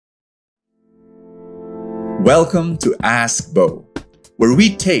Welcome to Ask Bo, where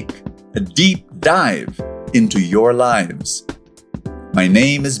we take a deep dive into your lives. My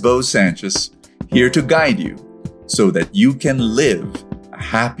name is Bo Sanchez, here to guide you so that you can live a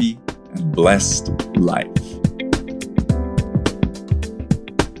happy and blessed life.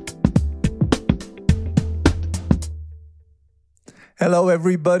 Hello,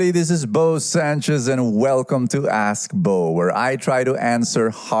 everybody. This is Bo Sanchez, and welcome to Ask Bo, where I try to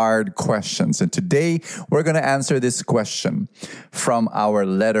answer hard questions. And today, we're going to answer this question from our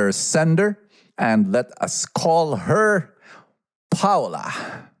letter sender, and let us call her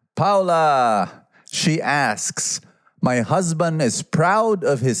Paula. Paula, she asks, my husband is proud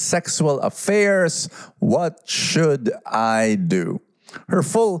of his sexual affairs. What should I do? Her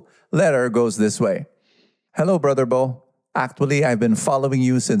full letter goes this way. Hello, Brother Bo. Actually, I've been following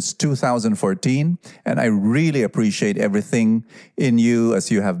you since 2014, and I really appreciate everything in you,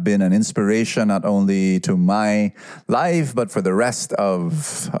 as you have been an inspiration not only to my life, but for the rest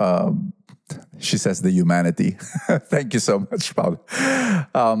of, she says, the humanity. Thank you so much, Paul.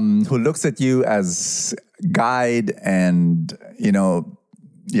 Who looks at you as guide and,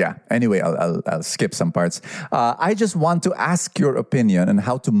 anyway, I'll skip some parts. I just want to ask your opinion on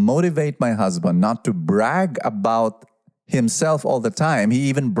how to motivate my husband not to brag about himself all the time. He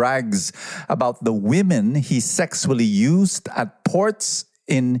even brags about the women he sexually used at ports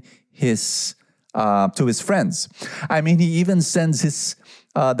in his to his friends. I mean, he even sends his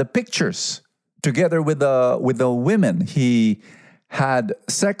the pictures together with the women he had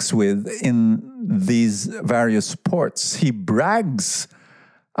sex with in these various ports. He brags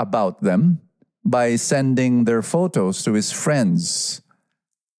about them by sending their photos to his friends,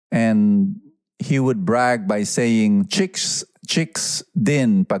 and he would brag by saying, chicks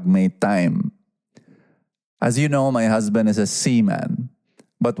din pag may time. As you know, my husband is a seaman.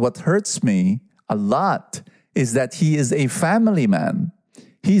 But what hurts me a lot is that he is a family man.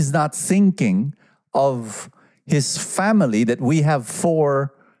 He's not thinking of his family, that he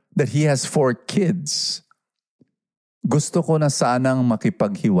has 4 kids. Gusto ko na sanang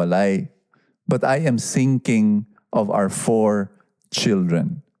makipaghiwalay, but I am thinking of our 4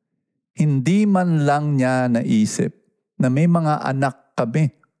 children. Hindi man lang niya naisip na may mga anak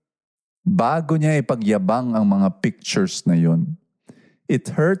kami bago niya ipagyabang ang mga pictures na yun.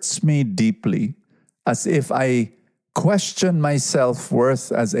 It hurts me deeply, as if I question my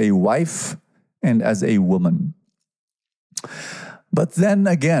self-worth as a wife and as a woman. But then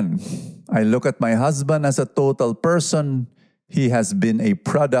again, I look at my husband as a total person. He has been a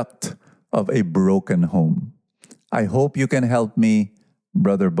product of a broken home. I hope you can help me,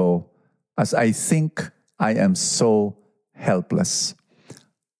 Brother Bo, as I think I am so helpless.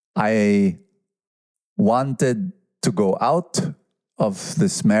 I wanted to go out of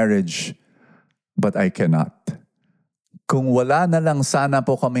this marriage, but I cannot. Kung wala na lang sana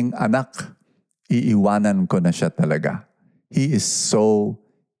po kaming anak, iiwanan ko na siya talaga. He is so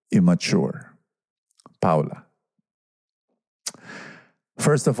immature. Paula.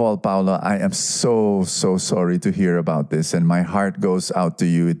 First of all, Paula, I am so sorry to hear about this, and my heart goes out to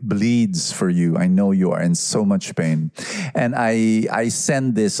you. It bleeds for you. I know you are in so much pain. And I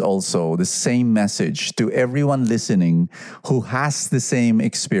send this also, the same message, to everyone listening who has the same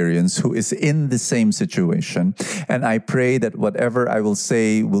experience, who is in the same situation. And I pray that whatever I will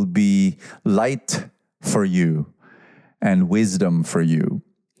say will be light for you and wisdom for you.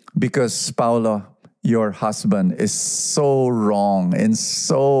 Because, Paula, your husband is so wrong in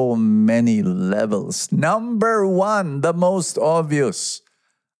so many levels. Number 1, the most obvious,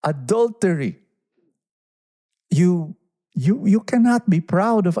 adultery. You cannot be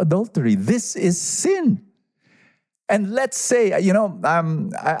proud of adultery. This is sin. And let's say,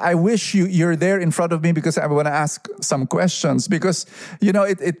 I wish you're there in front of me, because I want to ask some questions. Because,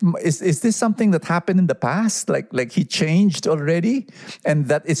 is this something that happened in the past? Like he changed already, and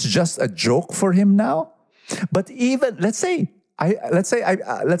that it's just a joke for him now? But even, let's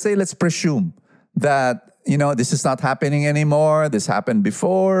presume that, this is not happening anymore. This happened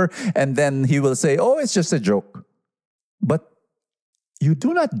before. And then he will say, oh, it's just a joke. But you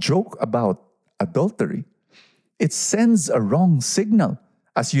do not joke about adultery. It sends a wrong signal.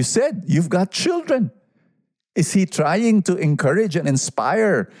 As you said, you've got children. Is he trying to encourage and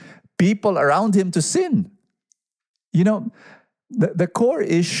inspire people around him to sin? The core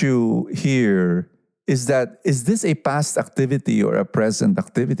issue here is this a past activity or a present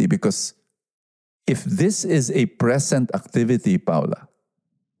activity? Because if this is a present activity, Paula,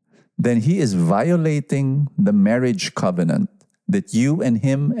 then he is violating the marriage covenant that you and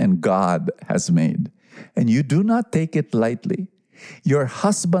him and God has made. And you do not take it lightly. Your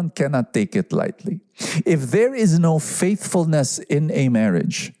husband cannot take it lightly. If there is no faithfulness in a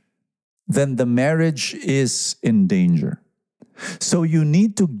marriage, then the marriage is in danger. So you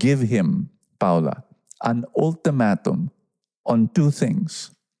need to give him, Paula, an ultimatum on two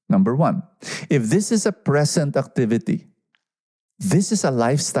things. Number one, if this is a present activity, this is a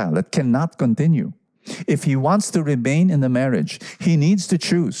lifestyle that cannot continue. If he wants to remain in the marriage, he needs to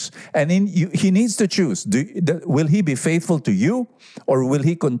choose. And he needs to choose. Will he be faithful to you, or will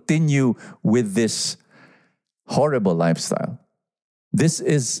he continue with this horrible lifestyle? This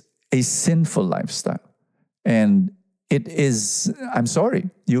is a sinful lifestyle. And it is, I'm sorry,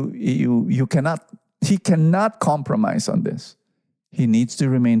 he cannot compromise on this. He needs to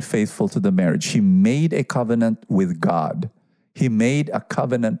remain faithful to the marriage. He made a covenant with God. He made a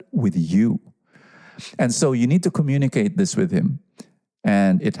covenant with you. And so you need to communicate this with him.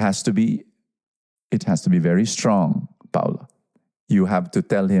 And it has to be very strong, Paula. You have to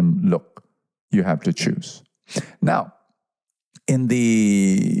tell him, look, you have to choose. Now, I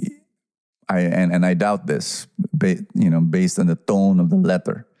doubt this, based on the tone of the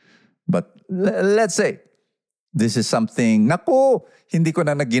letter. But let's say, this is something, naku, hindi ko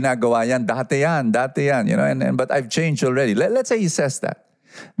na ginagawa yan, dati yan, but I've changed already. Let's say he says that.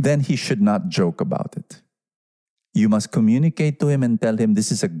 Then he should not joke about it. You must communicate to him and tell him this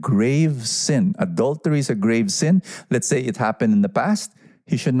is a grave sin. Adultery is a grave sin. Let's say it happened in the past.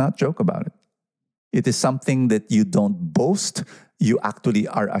 He should not joke about it. It is something that you don't boast. You actually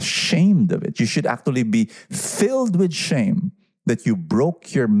are ashamed of it. You should actually be filled with shame that you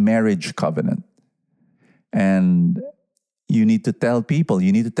broke your marriage covenant. And you need to tell people,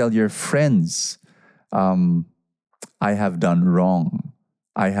 you need to tell your friends, I have done wrong.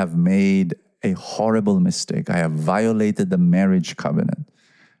 I have made a horrible mistake. I have violated the marriage covenant,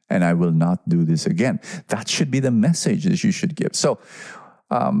 and I will not do this again. That should be the message that you should give. So,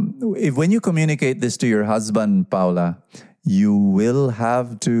 when you communicate this to your husband, Paula, you will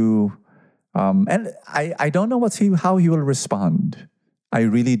have to, and I don't know how he will respond. I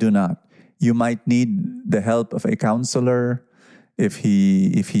really do not. You might need the help of a counselor. If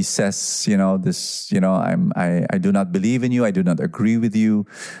he says, I do not believe in you, I do not agree with you,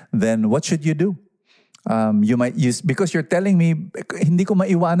 then what should you do? You might use, because you're telling me, hindi ko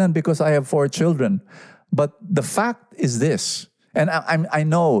maiwanan because I have 4 children. But the fact is this, and I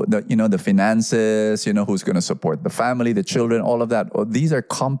know that, the finances, who's going to support the family, the children, all of that. Oh, these are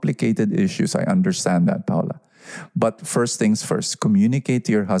complicated issues. I understand that, Paula. But first things first, communicate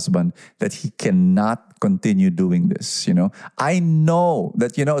to your husband that he cannot continue doing this, I know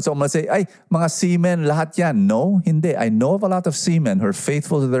that, it's almost say, ay, mga seamen, lahat yan. No, hindi. I know of a lot of seamen who are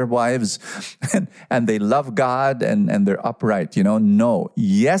faithful to their wives and they love God and they're upright, No.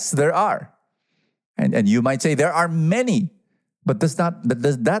 Yes, there are. And you might say there are many, but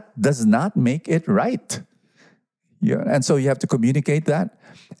that does not make it right. Yeah, and so you have to communicate that.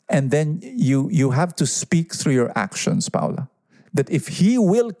 And then you have to speak through your actions, Paula, that if he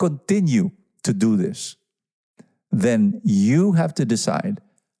will continue to do this, then you have to decide,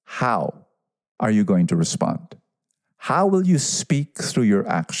 how are you going to respond? How will you speak through your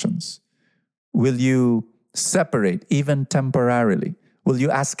actions? Will you separate, even temporarily? Will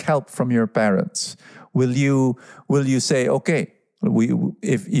you ask help from your parents? Will you say, okay,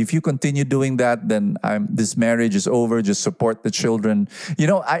 if you continue doing that, then this marriage is over. Just support the children.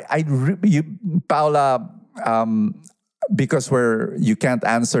 Paula, because you can't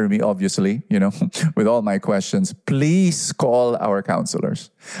answer me, obviously, with all my questions, please call our counselors.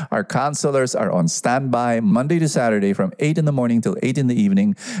 Our counselors are on standby Monday to Saturday from 8 in the morning till 8 in the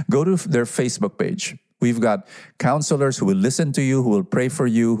evening. Go to their Facebook page. We've got counselors who will listen to you, who will pray for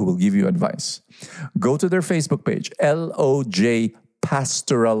you, who will give you advice. Go to their Facebook page, LOJ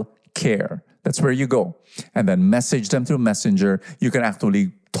Pastoral Care. That's where you go. And then message them through Messenger. You can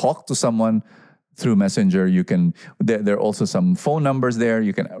actually talk to someone through Messenger. There are also some phone numbers there.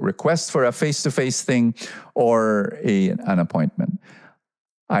 You can request for a face-to-face thing or an appointment.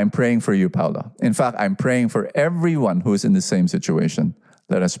 I'm praying for you, Paula. In fact, I'm praying for everyone who is in the same situation.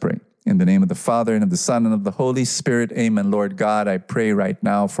 Let us pray. In the name of the Father, and of the Son, and of the Holy Spirit, amen. Lord God, I pray right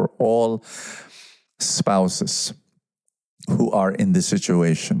now for all spouses who are in this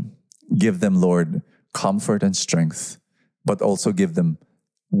situation. Give them, Lord, comfort and strength, but also give them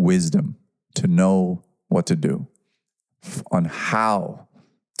wisdom to know what to do, on how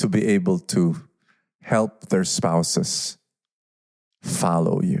to be able to help their spouses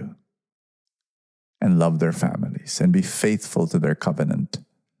follow you and love their families and be faithful to their covenant.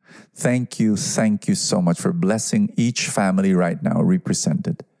 Thank you so much for blessing each family right now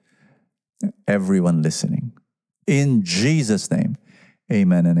represented. Everyone listening. In Jesus' name,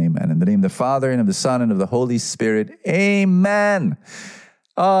 amen and amen. In the name of the Father, and of the Son, and of the Holy Spirit, amen.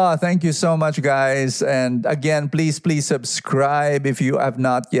 Thank you so much, guys. And again, please subscribe if you have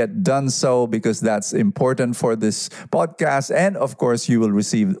not yet done so, because that's important for this podcast. And of course, you will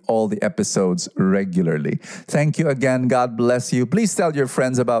receive all the episodes regularly. Thank you again. God bless you. Please tell your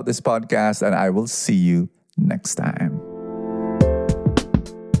friends about this podcast, and I will see you next time.